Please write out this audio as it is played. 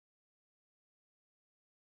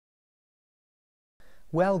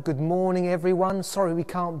Well, good morning everyone. Sorry we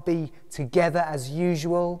can't be together as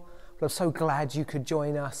usual, but I'm so glad you could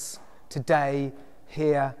join us today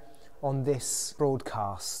here on this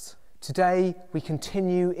broadcast. Today we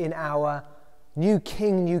continue in our New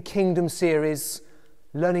King, New Kingdom series,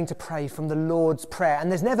 learning to pray from the Lord's Prayer.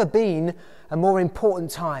 And there's never been a more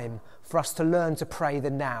important time for us to learn to pray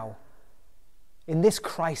than now. In this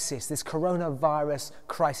crisis, this coronavirus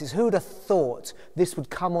crisis, who would have thought this would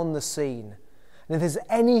come on the scene? And if there's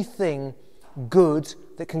anything good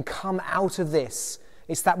that can come out of this,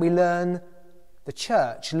 it's that the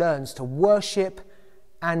church learns to worship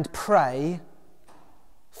and pray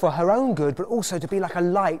for her own good, but also to be like a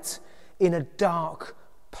light in a dark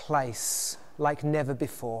place like never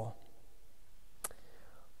before.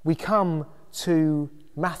 We come to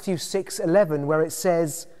Matthew 6:11, where it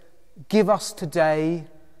says, "Give us today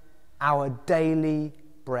our daily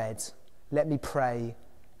bread." Let me pray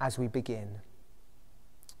as we begin.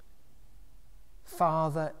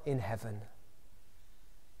 Father in heaven,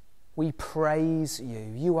 we praise you.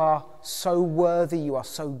 You are so worthy, you are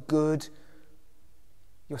so good,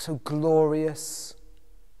 you're so glorious.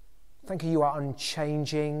 Thank you, you are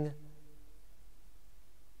unchanging.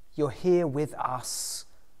 You're here with us.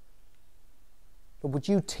 But would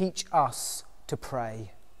you teach us to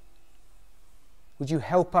pray? Would you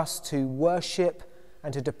help us to worship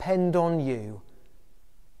and to depend on you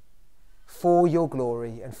for your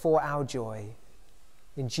glory and for our joy?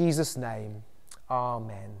 In Jesus' name,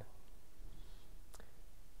 amen.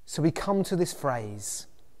 So we come to this phrase,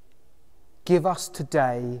 give us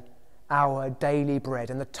today our daily bread.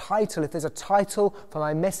 And the title, if there's a title for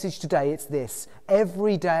my message today, it's this: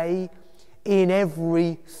 every day in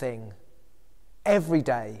everything. Every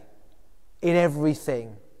day in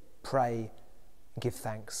everything, pray and give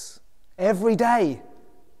thanks. Every day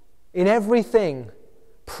in everything,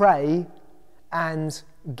 pray and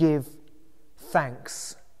give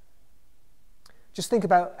thanks. Just think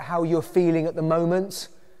about how you're feeling at the moment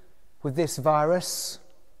with this virus,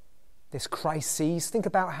 this crisis. Think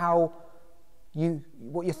about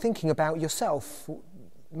what you're thinking about yourself.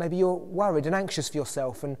 Maybe you're worried and anxious for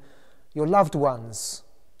yourself and your loved ones,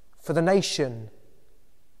 for the nation,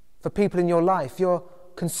 for people in your life. You're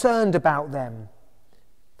concerned about them.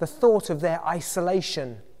 The thought of their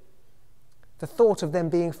isolation, the thought of them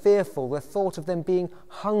being fearful, the thought of them being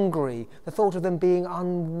hungry, the thought of them being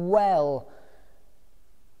unwell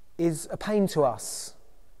is a pain to us.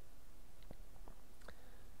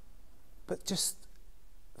 But just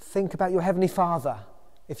think about your Heavenly Father.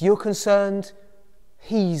 If you're concerned,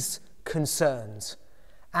 He's concerned.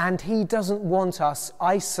 And He doesn't want us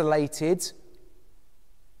isolated,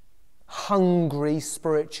 hungry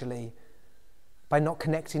spiritually by not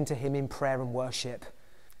connecting to Him in prayer and worship.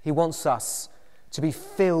 He wants us to be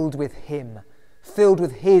filled with Him, filled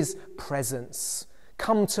with His presence.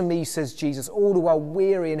 Come to me, says Jesus, all who are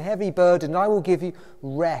weary and heavy burdened, I will give you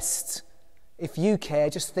rest. If you care,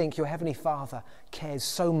 just think your Heavenly Father cares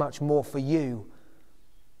so much more for you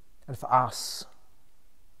and for us.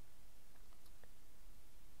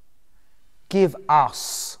 Give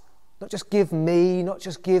us, not just give me, not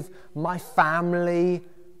just give my family,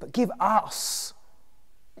 but give us.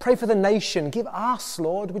 Pray for the nation. Give us,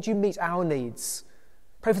 Lord. Would you meet our needs?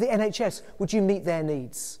 Pray for the NHS. Would you meet their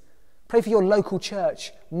needs? Pray for your local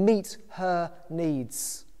church. Meet her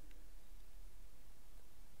needs.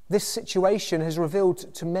 This situation has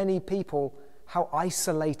revealed to many people how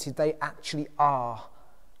isolated they actually are.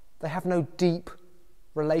 They have no deep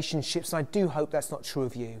relationships, and I do hope that's not true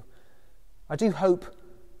of you. I do hope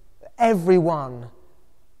everyone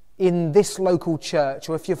in this local church,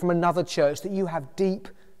 or if you're from another church, that you have deep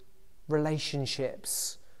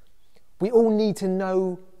relationships. We all need to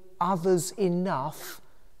know others enough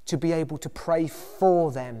to be able to pray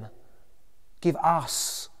for them. Give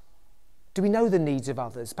us. Do we know the needs of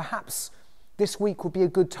others? Perhaps this week will be a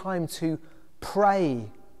good time to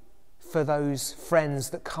pray for those friends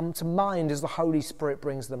that come to mind as the Holy Spirit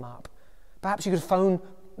brings them up. Perhaps you could phone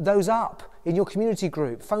those up in your community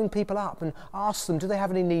group. Phone people up and ask them, do they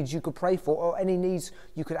have any needs you could pray for, or any needs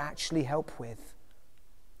you could actually help with?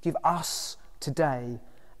 Give us today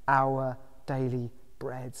our daily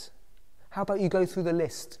bread. How about you go through the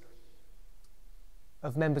list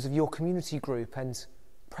of members of your community group and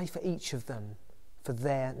pray for each of them for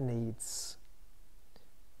their needs?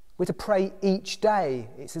 We're to pray each day.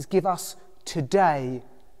 It says, give us today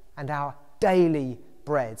and our daily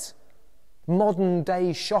bread. Modern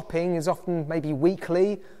day shopping is often maybe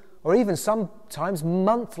weekly or even sometimes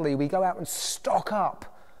monthly. We go out and stock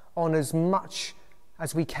up on as much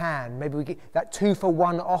as we can. Maybe we get that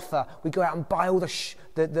 2-for-1 offer. We go out and buy all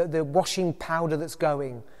the washing powder that's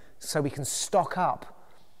going so we can stock up.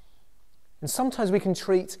 And sometimes we can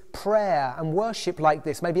treat prayer and worship like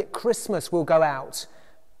this. Maybe at Christmas we'll go out.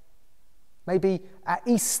 Maybe at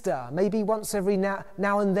Easter, maybe once every now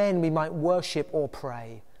and then we might worship or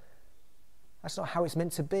pray. That's not how it's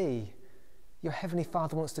meant to be. Your Heavenly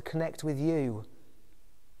Father wants to connect with you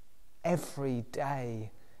every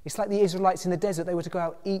day. It's like the Israelites in the desert. They were to go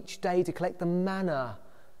out each day to collect the manna.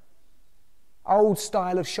 Old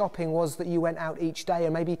style of shopping was that you went out each day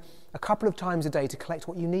and maybe a couple of times a day to collect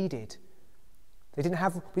what you needed. We didn't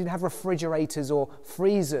have refrigerators or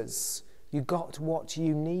freezers. You got what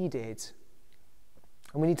you needed.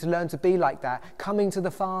 And we need to learn to be like that, coming to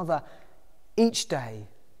the Father each day,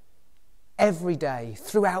 every day,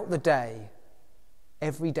 throughout the day,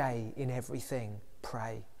 every day in everything,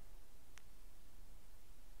 pray.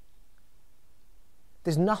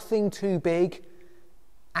 There's nothing too big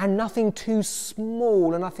and nothing too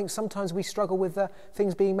small. And I think sometimes we struggle with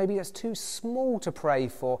things being maybe that's too small to pray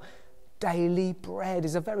for. Daily bread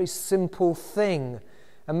is a very simple thing.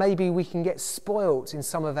 And maybe we can get spoilt in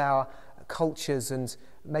some of our cultures, and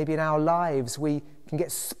maybe in our lives we can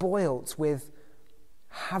get spoilt with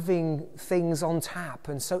having things on tap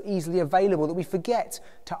and so easily available that we forget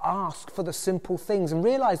to ask for the simple things and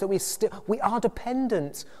realise that we are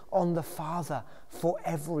dependent on the Father for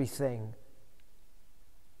everything.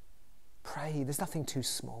 Pray. There's nothing too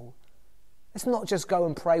small. Let's not just go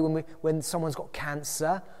and pray when someone's got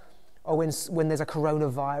cancer, or when there's a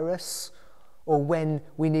coronavirus, or when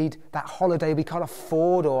we need that holiday we can't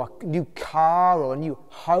afford, or a new car, or a new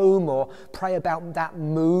home, or pray about that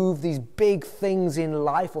move, these big things in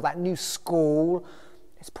life, or that new school.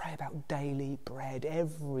 Let's pray about daily bread,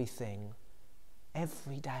 everything,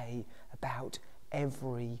 every day, about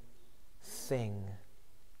everything.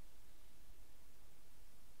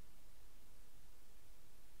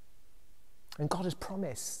 And God has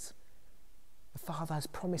promised. The Father has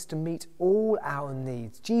promised to meet all our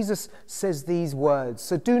needs. Jesus says these words,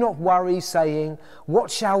 "So do not worry, saying, 'What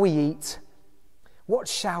shall we eat? What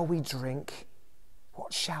shall we drink?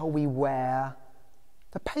 What shall we wear?'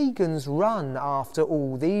 The pagans run after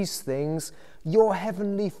all these things. Your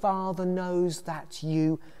heavenly Father knows that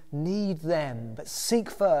you need them. But seek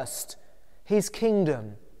first his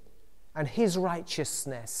kingdom and his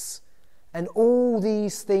righteousness, and all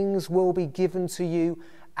these things will be given to you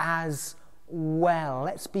as well."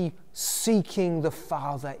 Let's be seeking the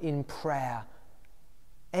Father in prayer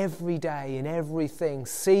every day, in everything,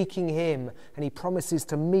 seeking him, and he promises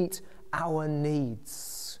to meet our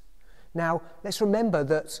needs. Now, let's remember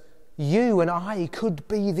that you and I could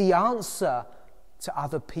be the answer to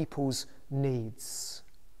other people's needs.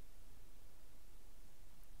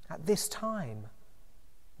 At this time,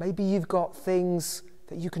 maybe you've got things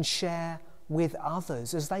that you can share with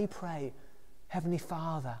others as they pray, "Heavenly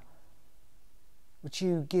Father, would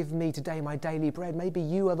you give me today my daily bread?" Maybe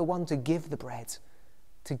you are the one to give the bread,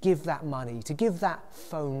 to give that money, to give that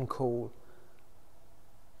phone call,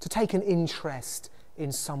 to take an interest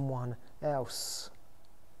in someone else.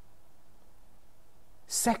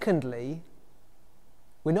 Secondly,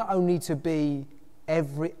 we're not only to be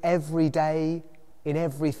every day in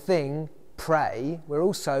everything pray, we're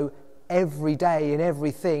also every day in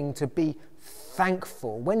everything to be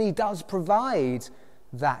thankful. When he does provide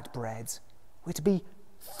that bread, we're to be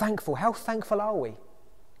thankful. How thankful are we?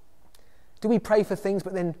 Do we pray for things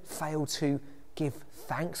but then fail to give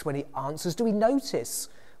thanks when he answers? Do we notice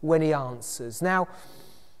when he answers? Now,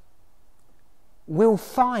 we'll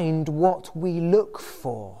find what we look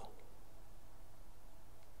for.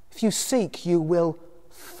 If you seek, you will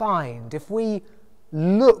find. If we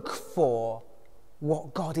look for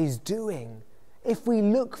what God is doing, if we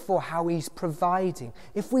look for how he's providing,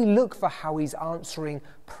 if we look for how he's answering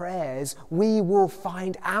prayers, we will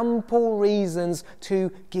find ample reasons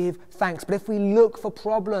to give thanks. But if we look for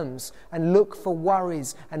problems and look for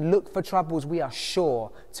worries and look for troubles, we are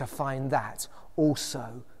sure to find that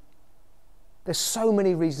also. There's so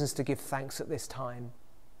many reasons to give thanks at this time.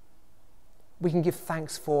 We can give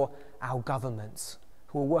thanks for our governments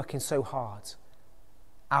who are working so hard,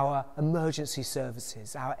 our emergency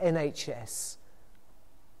services, our NHS.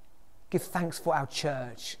 Give thanks for our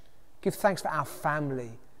church. Give thanks for our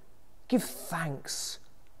family. Give thanks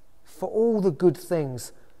for all the good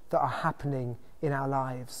things that are happening in our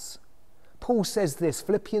lives. Paul says this,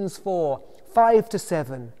 Philippians 4,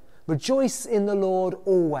 5-7, "Rejoice in the Lord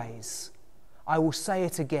always. I will say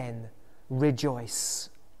it again, rejoice.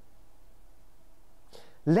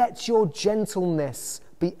 Let your gentleness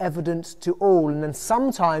be evident to all. And then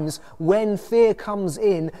sometimes when fear comes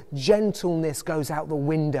in, gentleness goes out the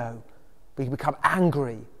window. We become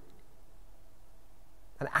angry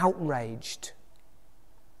and outraged.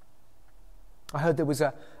 I heard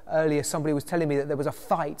earlier somebody was telling me that there was a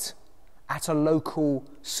fight at a local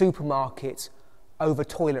supermarket over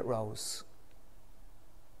toilet rolls.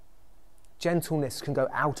 Gentleness can go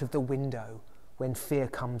out of the window when fear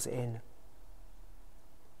comes in.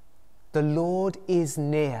 The Lord is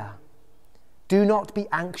near. Do not be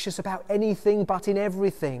anxious about anything, but in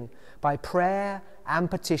everything, by prayer and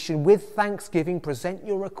petition, with thanksgiving, present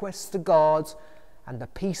your requests to God, and the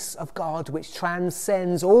peace of God, which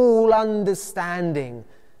transcends all understanding,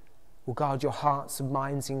 will guard your hearts and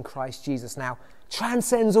minds in Christ Jesus. Now,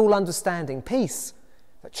 transcends all understanding. Peace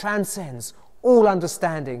that transcends all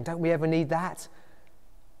understanding. Don't we ever need that?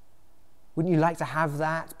 Wouldn't you like to have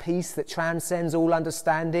that peace that transcends all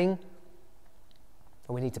understanding?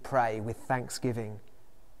 And we need to pray with thanksgiving.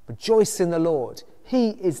 Rejoice in the Lord.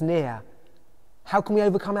 He is near. How can we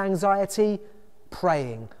overcome anxiety?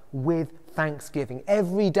 Praying with thanksgiving.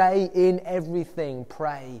 Every day in everything,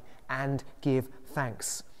 pray and give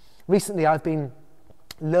thanks. Recently I've been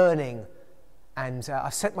learning, and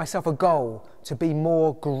I've set myself a goal to be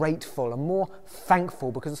more grateful and more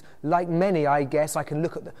thankful, because like many, I guess, I can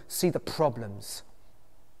see the problems.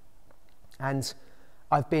 And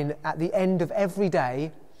I've been, at the end of every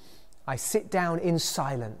day, I sit down in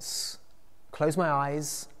silence, close my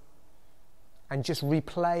eyes, and just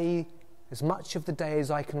replay as much of the day as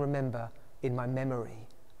I can remember in my memory,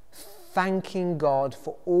 thanking God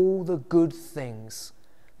for all the good things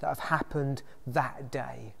that have happened that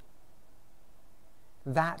day.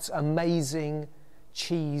 That amazing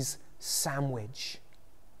cheese sandwich.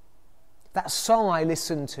 That song I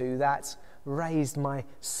listened to that raised my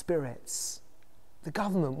spirits. The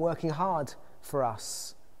government working hard for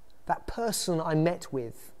us. That person I met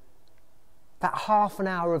with. That half an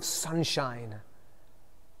hour of sunshine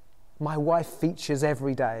my wife features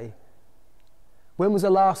every day. When was the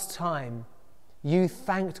last time you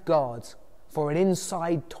thanked God for an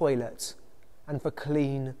inside toilet and for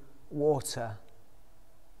clean water?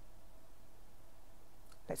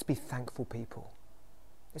 Let's be thankful people.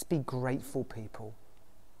 Let's be grateful people.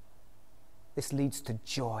 This leads to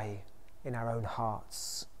joy in our own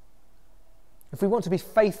hearts. If we want to be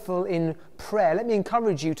faithful in prayer, let me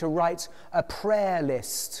encourage you to write a prayer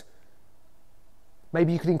list.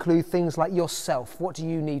 Maybe you could include things like yourself. What do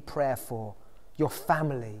you need prayer for? Your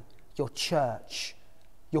family, your church,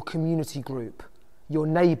 your community group, your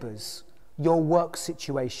neighbours, your work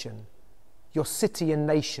situation, your city and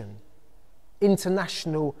nation,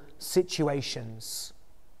 international situations.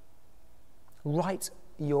 Write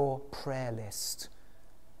your prayer list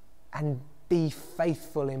and be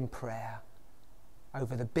faithful in prayer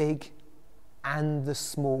over the big and the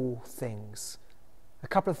small things. A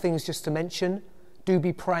couple of things just to mention. Do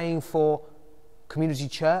be praying for community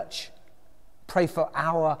church. Pray for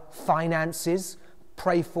our finances.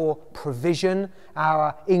 Pray for provision.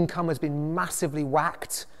 Our income has been massively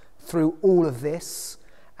whacked through all of this.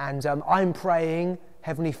 And I'm praying,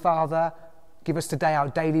 Heavenly Father, give us today our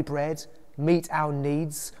daily bread, meet our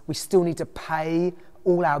needs. We still need to pay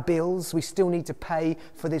all our bills. We still need to pay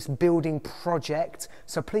for this building project.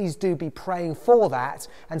 So please do be praying for that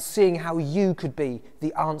and seeing how you could be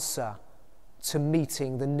the answer to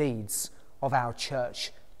meeting the needs of our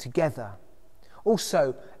church together.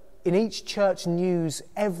 Also, in each church news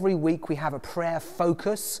every week we have a prayer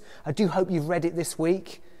focus. I do hope you've read it this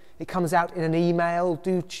week. It comes out in an email.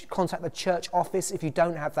 Do contact the church office if you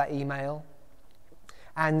don't have that email.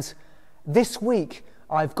 And this week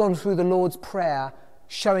I've gone through the Lord's Prayer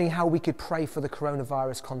showing how we could pray for the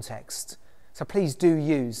coronavirus context. So please do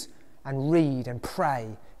use and read and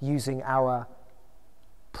pray using our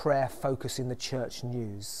prayer focus in the church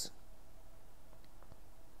news.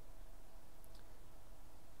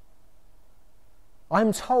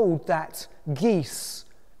 I'm told that geese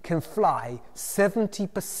can fly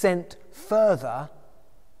 70% further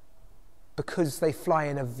because they fly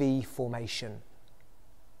in a V formation.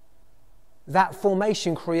 That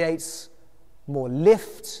formation creates more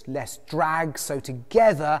lift, less drag, so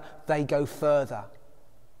together they go further.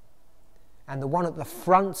 And the one at the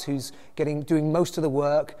front who's doing most of the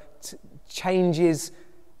work changes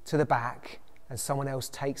to the back, and someone else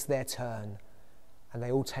takes their turn, and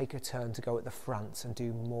they all take a turn to go at the front and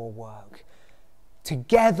do more work.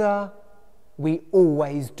 Together, we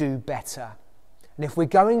always do better. And if we're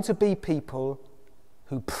going to be people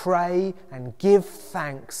who pray and give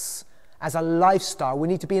thanks as a lifestyle, we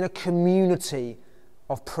need to be in a community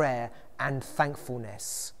of prayer and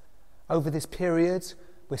thankfulness. Over this period,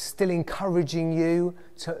 We're still encouraging you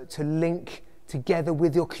to link together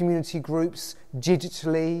with your community groups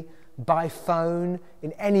digitally, by phone,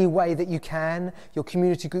 in any way that you can. Your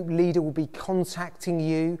community group leader will be contacting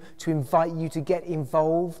you to invite you to get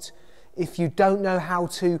involved. If you don't know how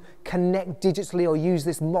to connect digitally or use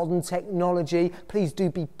this modern technology, please do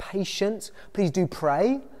be patient. Please do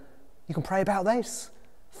pray. You can pray about this.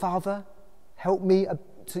 Father, help me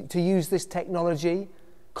to use this technology.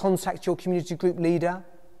 Contact your community group leader.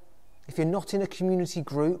 If you're not in a community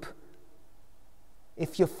group,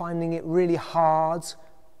 if you're finding it really hard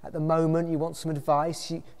at the moment, you want some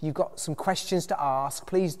advice, you've got some questions to ask,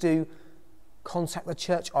 please do contact the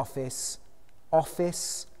church office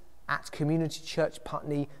at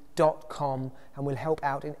communitychurchputney.com, and we'll help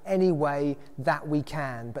out in any way that we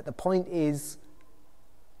can. But the point is,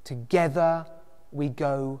 together we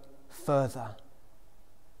go further.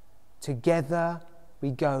 Together we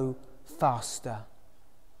go faster.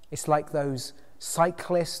 It's like those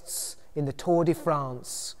cyclists in the Tour de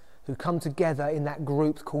France who come together in that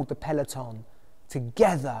group called the peloton.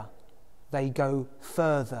 Together they go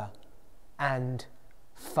further and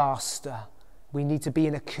faster. We need to be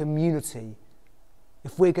in a community.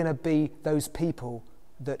 If we're going to be those people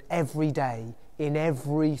that every day, in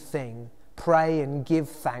everything, pray and give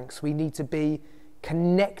thanks, we need to be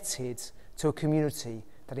connected to a community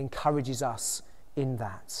that encourages us in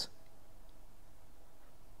that.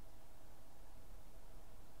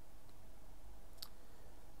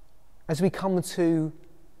 As we come to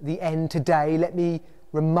the end today, let me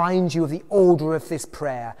remind you of the order of this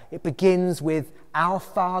prayer. It begins with, Our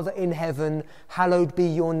Father in heaven, hallowed be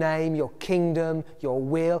your name, your kingdom, your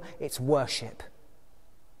will. It's worship.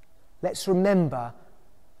 Let's remember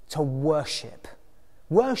to worship.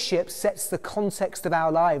 Worship sets the context of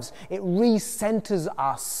our lives. It recenters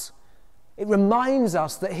us. It reminds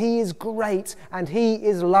us that He is great and He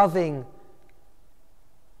is loving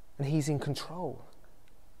and He's in control.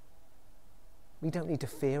 We don't need to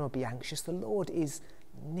fear or be anxious. The Lord is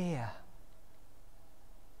near.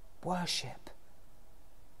 Worship.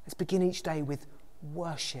 Let's begin each day with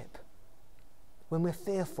worship. When we're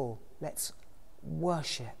fearful, let's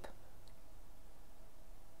worship.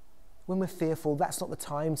 When we're fearful, that's not the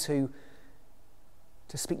time to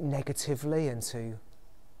speak negatively and to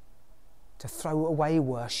throw away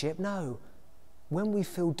worship. No. When we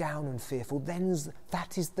feel down and fearful, then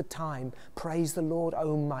that is the time. Praise the Lord,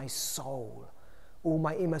 O my soul. All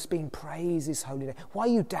my inmost being, praise His holy name. Why are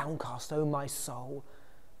you downcast, O my soul?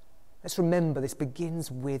 Let's remember this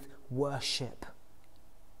begins with worship.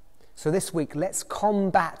 So this week, let's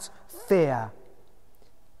combat fear.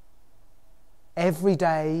 Every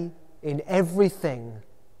day, in everything,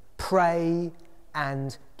 pray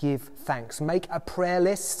and give thanks. Make a prayer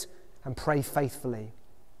list and pray faithfully.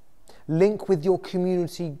 Link with your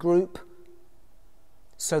community group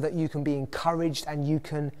so that you can be encouraged and you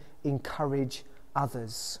can encourage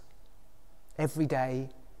others. Every day,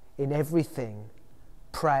 in everything,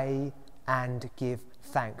 pray and give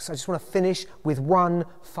thanks. I just want to finish with one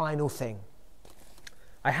final thing.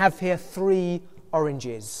 I have here 3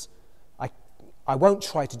 oranges. I won't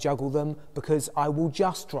try to juggle them because I will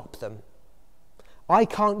just drop them. I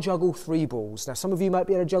can't juggle 3 balls. Now, some of you might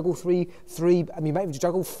be able to juggle three. You might be able to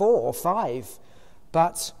juggle 4 or 5,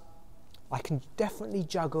 but I can definitely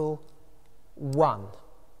juggle 1.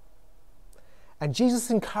 And Jesus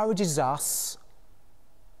encourages us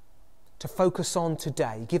to focus on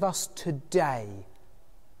today. Give us today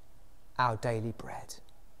our daily bread.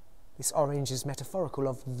 This orange is metaphorical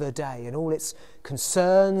of the day and all its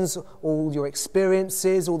concerns, all your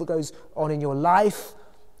experiences, all that goes on in your life.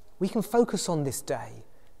 We can focus on this day.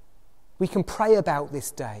 We can pray about this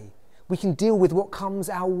day. We can deal with what comes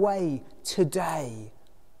our way today.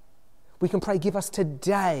 We can pray, give us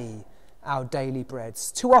today our daily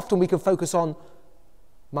breads. Too often we can focus on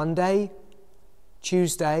Monday,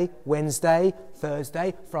 Tuesday, Wednesday,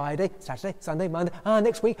 Thursday, Friday, Saturday, Sunday, Monday,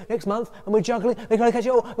 next week, next month, and we're juggling, we're going to catch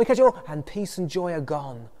it all, and peace and joy are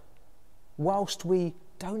gone, whilst we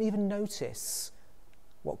don't even notice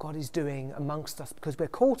what God is doing amongst us because we're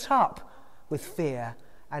caught up with fear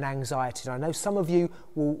and anxiety. And I know some of you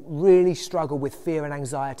will really struggle with fear and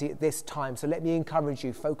anxiety at this time, so let me encourage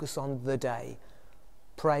you, focus on the day.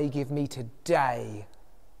 Pray, give me today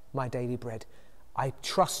my daily bread. I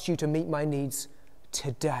trust you to meet my needs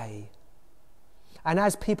today. And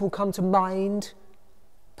as people come to mind,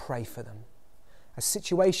 pray for them. As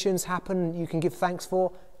situations happen you can give thanks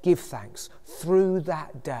for, give thanks through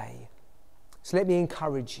that day. So let me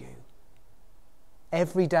encourage you.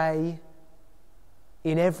 Every day,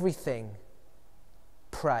 in everything,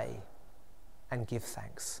 pray and give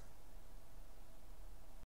thanks.